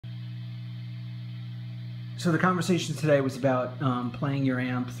So the conversation today was about playing your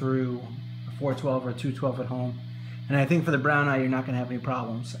amp through a 412 or a 212 at home, and I think for the Brown Eye you're not going to have any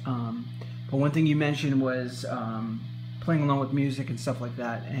problems. But one thing you mentioned was playing along with music and stuff like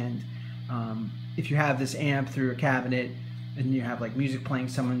that. And if you have this amp through a cabinet and you have like music playing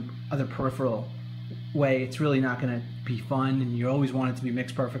some other peripheral way, it's really not going to be fun, and you always want it to be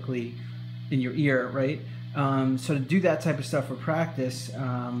mixed perfectly in your ear, right? So to do that type of stuff for practice,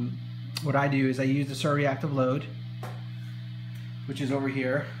 what I do is I use the Surrey Active Load, which is over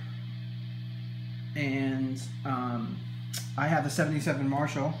here, and I have the 77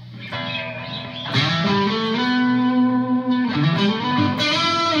 Marshall.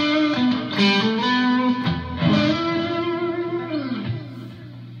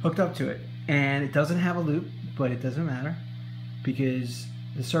 Hooked up to it, and it doesn't have a loop, but it doesn't matter because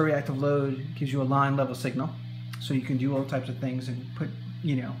the Surrey Active Load gives you a line level signal, so you can do all types of things and put,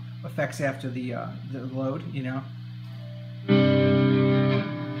 you know, effects after the load, you know.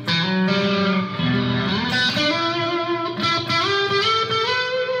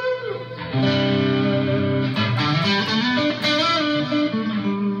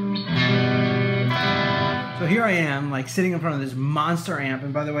 So here I am, like sitting in front of this monster amp,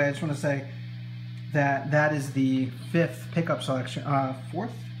 and by the way, I just want to say that that is the 5th pickup selection, 4th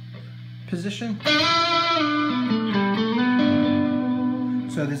position.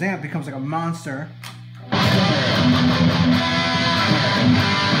 So this amp becomes like a monster.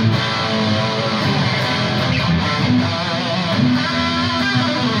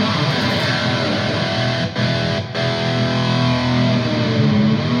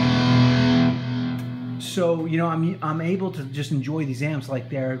 So, you know, I'm able to just enjoy these amps like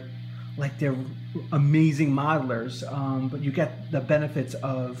they're amazing modelers, but you get the benefits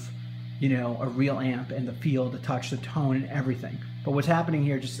of, you know, a real amp and the feel, the touch, the tone, and everything. But what's happening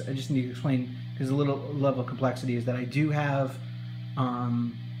here, I just need to explain, because a little level of complexity is that I do have my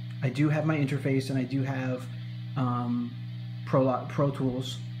interface, and I do have Pro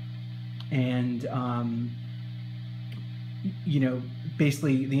Tools, and you know,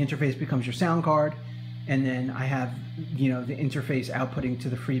 basically the interface becomes your sound card, and then I have, you know, the interface outputting to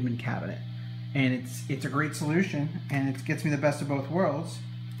the Friedman cabinet, and it's a great solution, and it gets me the best of both worlds.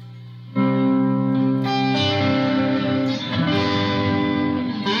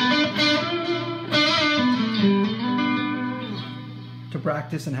 To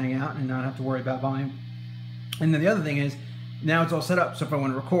practice and hang out and not have to worry about volume. And then the other thing is, now it's all set up, so if I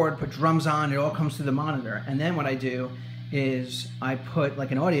want to record, put drums on, it all comes through the monitor. And then what I do is I put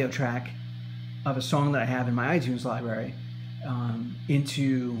like an audio track of a song that I have in my iTunes library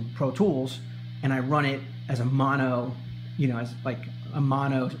into Pro Tools, and I run it as a mono, you know, as like a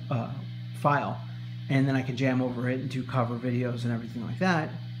mono file, and then I can jam over it and do cover videos and everything like that.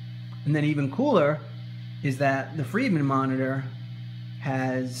 And then even cooler is that the Friedman monitor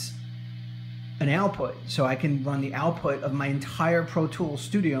has an output, so I can run the output of my entire Pro Tools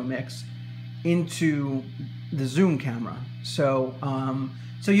studio mix into the Zoom camera. So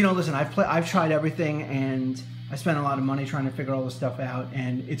so, you know, listen, I've tried everything, and I spent a lot of money trying to figure all this stuff out,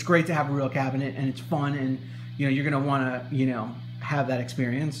 and it's great to have a real cabinet, and it's fun, and, you know, you're gonna wanna, you know, have that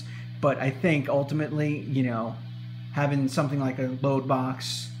experience. But I think ultimately, you know, having something like a load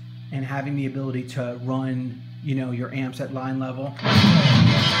box and having the ability to run, you know, your amps at line level.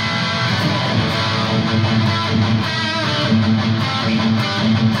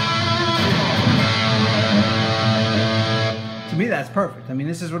 To me, that's perfect. I mean,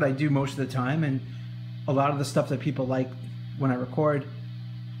 this is what I do most of the time, and a lot of the stuff that people like when I record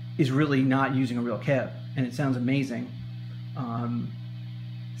is really not using a real kit, and it sounds amazing.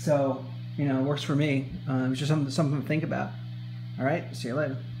 So, you know, it works for me. It's just something to think about. All right, see you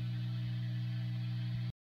later.